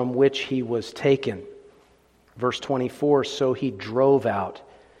from which he was taken. Verse 24, so he drove out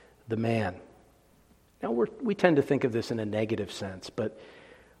the man. Now, we tend to think of this in a negative sense, but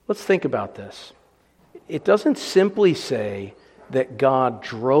let's think about this. It doesn't simply say that God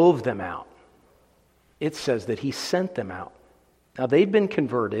drove them out. It says that he sent them out. Now, they've been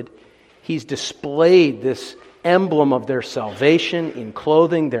converted. He's displayed this emblem of their salvation in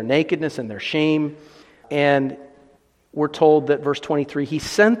clothing, their nakedness, and their shame. And we're told that, verse 23, he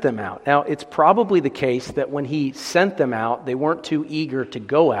sent them out. Now, it's probably the case that when he sent them out, they weren't too eager to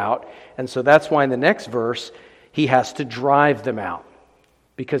go out. And so that's why in the next verse, he has to drive them out,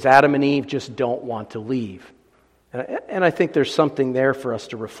 because Adam and Eve just don't want to leave. And I think there's something there for us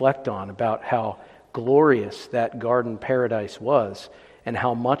to reflect on about how glorious that garden paradise was and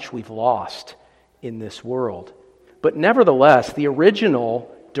how much we've lost in this world. But nevertheless, the original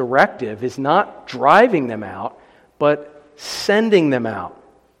directive is not driving them out, but sending them out.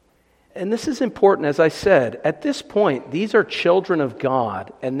 And this is important, as I said. At this point, these are children of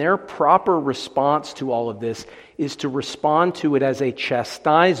God, and their proper response to all of this is to respond to it as a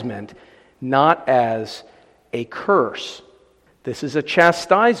chastisement, not as a curse. This is a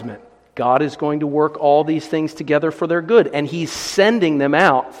chastisement. God is going to work all these things together for their good, and he's sending them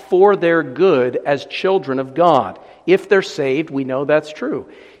out for their good as children of God. If they're saved, we know that's true.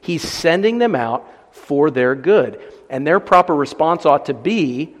 He's sending them out for their good. And their proper response ought to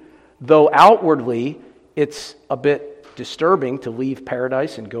be, though outwardly it's a bit disturbing to leave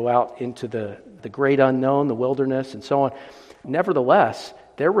paradise and go out into the great unknown, the wilderness, and so on, nevertheless,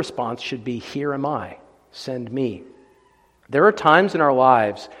 their response should be, here am I, send me. There are times in our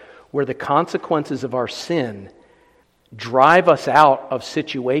lives where the consequences of our sin drive us out of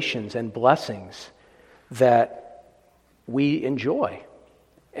situations and blessings that we enjoy.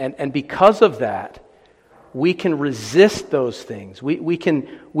 And because of that, we can resist those things. We can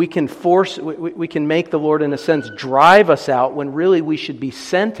make the Lord, in a sense, drive us out when really we should be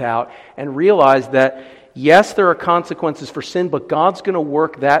sent out, and realize that, yes, there are consequences for sin, but God's going to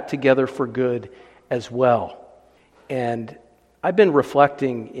work that together for good as well. And I've been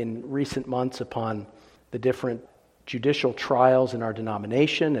reflecting in recent months upon the different judicial trials in our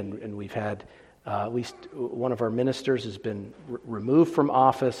denomination, and we've had at least one of our ministers has been removed from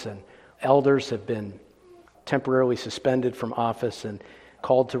office, and elders have been temporarily suspended from office and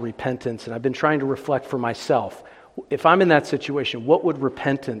called to repentance. And I've been trying to reflect for myself. If I'm in that situation, what would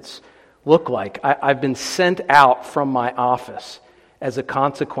repentance look like? I've been sent out from my office as a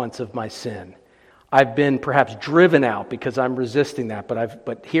consequence of my sin. I've been perhaps driven out because I'm resisting that,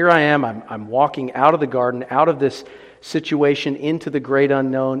 but here I am. I'm walking out of the garden, out of this situation, into the great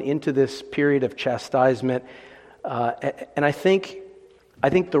unknown, into this period of chastisement. And I think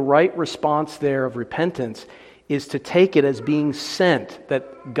the right response there of repentance is to take it as being sent,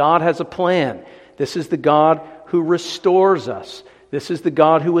 that God has a plan. This is the God who restores us. This is the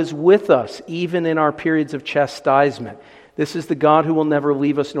God who is with us even in our periods of chastisement. This is the God who will never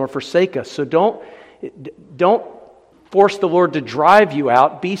leave us nor forsake us. So don't force the Lord to drive you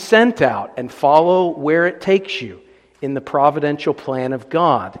out. Be sent out and follow where it takes you in the providential plan of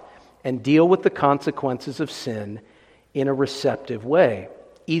God, and deal with the consequences of sin in a receptive way.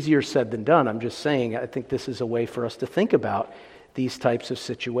 Easier said than done. I'm just saying, I think this is a way for us to think about these types of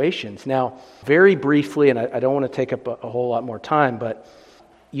situations. Now, very briefly, and I don't want to take up a whole lot more time, but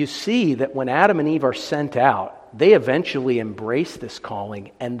you see that when Adam and Eve are sent out, they eventually embrace this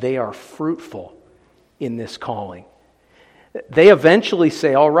calling, and they are fruitful in this calling. They eventually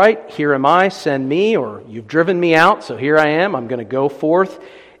say, all right, here am I, send me, or you've driven me out, so here I am, I'm going to go forth,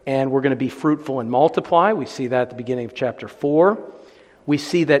 and we're going to be fruitful and multiply. We see that at the beginning of chapter 4. We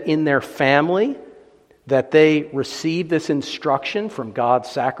see that in their family, that they receive this instruction from God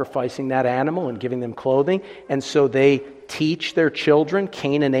sacrificing that animal and giving them clothing, and so they teach their children,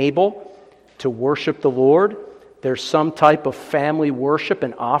 Cain and Abel, to worship the Lord. There's some type of family worship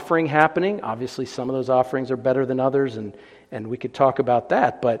and offering happening. Obviously, some of those offerings are better than others, and we could talk about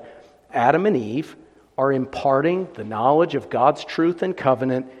that. But Adam and Eve are imparting the knowledge of God's truth and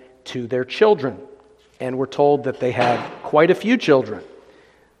covenant to their children. And we're told that they had quite a few children.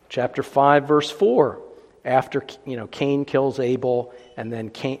 Chapter 5, verse 4, after Cain kills Abel, and then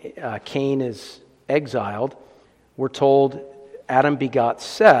Cain is exiled, we're told Adam begot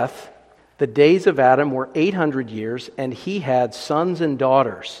Seth. The days of Adam were 800 years, and he had sons and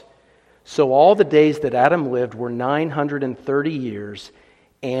daughters. So all the days that Adam lived were 930 years,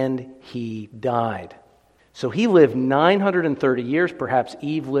 and he died. So he lived 930 years. Perhaps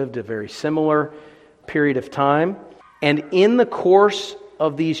Eve lived a very similar period of time. And in the course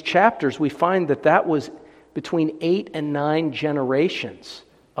of these chapters, we find that that was between 8 and 9 generations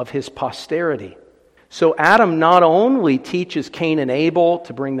of his posterity. So Adam not only teaches Cain and Abel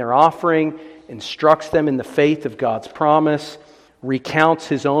to bring their offering, instructs them in the faith of God's promise, recounts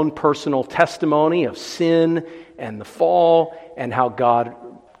his own personal testimony of sin and the fall and how God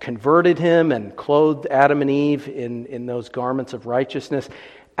converted him and clothed Adam and Eve in those garments of righteousness.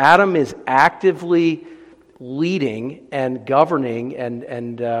 Adam is actively leading and governing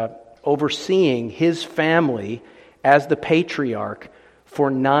and overseeing his family as the patriarch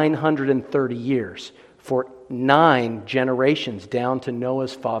for 930 years, for 9 generations down to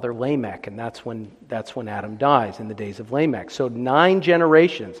Noah's father Lamech, and that's when Adam dies, in the days of Lamech. So 9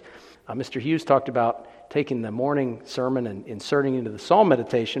 generations. Mr. Hughes talked about taking the morning sermon and inserting it into the Psalm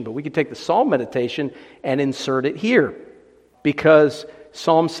meditation, but we could take the Psalm meditation and insert it here, because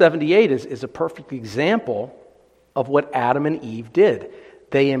Psalm 78 is a perfect example of what Adam and Eve did.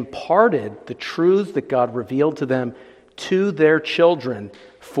 They imparted the truths that God revealed to them to their children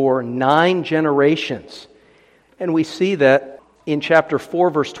for 9 generations. And we see that in chapter 4,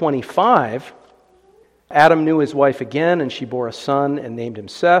 verse 25, Adam knew his wife again, and she bore a son and named him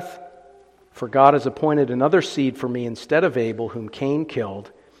Seth. For God has appointed another seed for me instead of Abel, whom Cain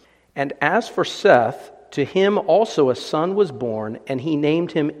killed. And as for Seth, to him also a son was born, and he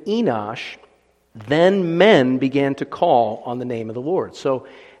named him Enosh. Then men began to call on the name of the Lord. So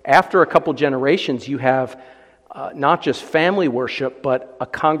after a couple generations, you have not just family worship, but a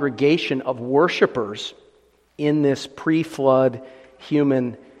congregation of worshipers in this pre-flood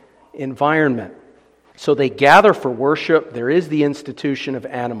human environment. So they gather for worship. There is the institution of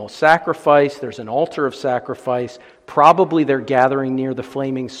animal sacrifice. There's an altar of sacrifice. Probably they're gathering near the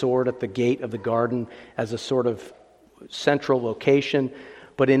flaming sword at the gate of the garden as a sort of central location.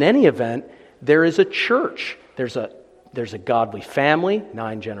 But in any event, there is a church. There's a godly family,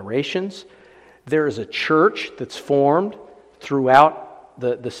 9 generations. There is a church that's formed throughout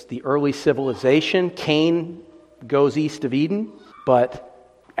the early civilization. Cain goes east of Eden, but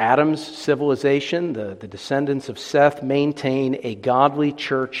Adam's civilization, the descendants of Seth, maintain a godly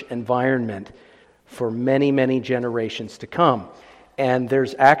church environment for many, many generations to come. And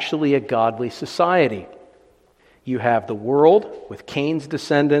there's actually a godly society. You have the world with Cain's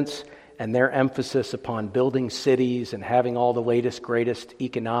descendants and their emphasis upon building cities and having all the latest, greatest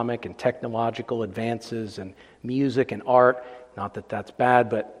economic and technological advances and music and art. Not that that's bad,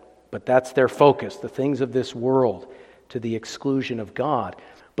 but that's their focus, the things of this world, to the exclusion of God.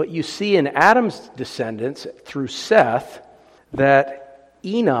 But you see in Adam's descendants, through Seth, that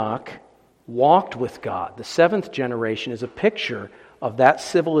Enoch walked with God. The 7th generation is a picture of that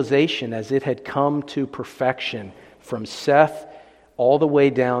civilization as it had come to perfection from Seth all the way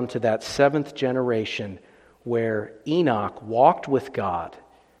down to that 7th generation where Enoch walked with God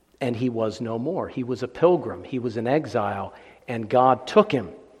and he was no more. He was a pilgrim. He was an exile, and God took him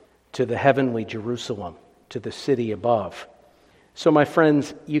to the heavenly Jerusalem, to the city above. So, my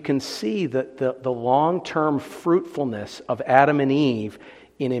friends, you can see that the long-term fruitfulness of Adam and Eve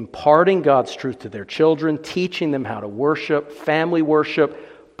in imparting God's truth to their children, teaching them how to worship, family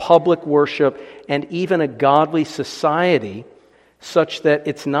worship, public worship, and even a godly society, such that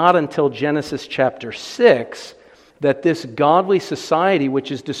it's not until Genesis chapter 6 that this godly society,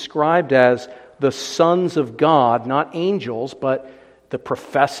 which is described as the sons of God, not angels, but the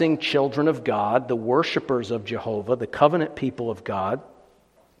professing children of God, the worshipers of Jehovah, the covenant people of God,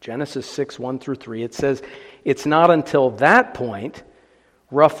 Genesis 6, 1 through 3, it says it's not until that point,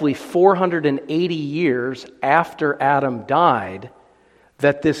 roughly 480 years after Adam died,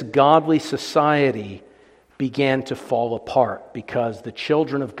 that this godly society began to fall apart because the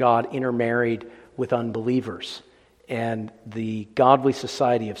children of God intermarried with unbelievers. And the godly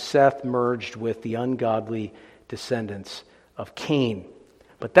society of Seth merged with the ungodly descendants of Cain.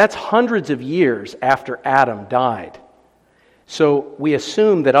 But that's hundreds of years after Adam died. So we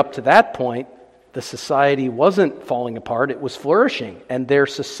assume that up to that point, the society wasn't falling apart, it was flourishing. And their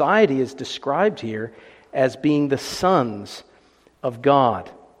society is described here as being the sons of God.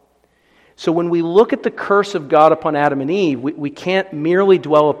 So when we look at the curse of God upon Adam and Eve, we can't merely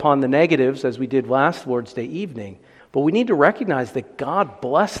dwell upon the negatives as we did last Lord's Day evening, but we need to recognize that God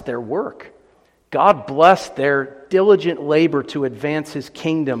blessed their work. God blessed their diligent labor to advance His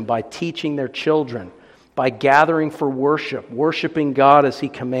kingdom by teaching their children by gathering for worship, worshiping God as He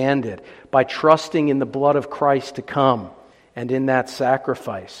commanded, by trusting in the blood of Christ to come and in that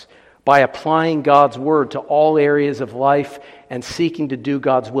sacrifice, by applying God's Word to all areas of life and seeking to do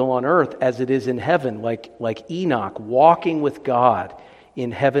God's will on earth as it is in heaven, like Enoch, walking with God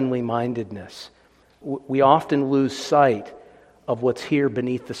in heavenly mindedness. We often lose sight of what's here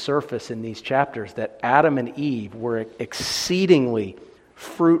beneath the surface in these chapters, that Adam and Eve were exceedingly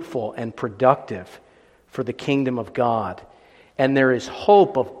fruitful and productive for the kingdom of God. And there is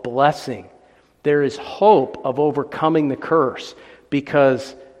hope of blessing. There is hope of overcoming the curse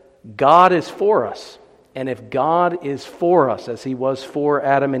because God is for us. And if God is for us, as He was for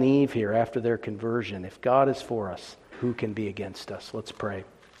Adam and Eve here after their conversion, if God is for us, who can be against us? Let's pray.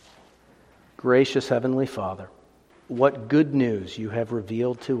 Gracious Heavenly Father, what good news You have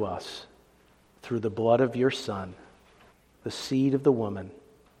revealed to us through the blood of Your Son, the seed of the woman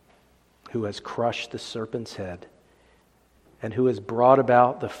who has crushed the serpent's head and who has brought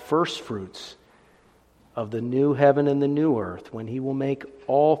about the first fruits of the new heaven and the new earth when He will make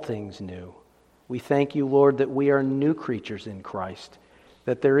all things new. We thank You, Lord, that we are new creatures in Christ,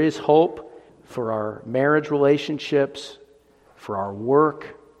 that there is hope for our marriage relationships, for our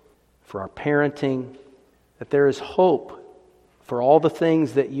work, for our parenting, that there is hope for all the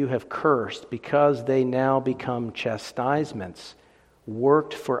things that You have cursed because they now become chastisements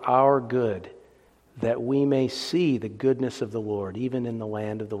worked for our good, that we may see the goodness of the Lord even in the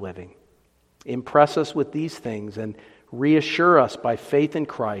land of the living. Impress us with these things and reassure us by faith in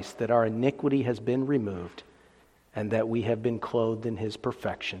Christ that our iniquity has been removed and that we have been clothed in His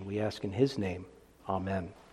perfection. We ask in His name. Amen.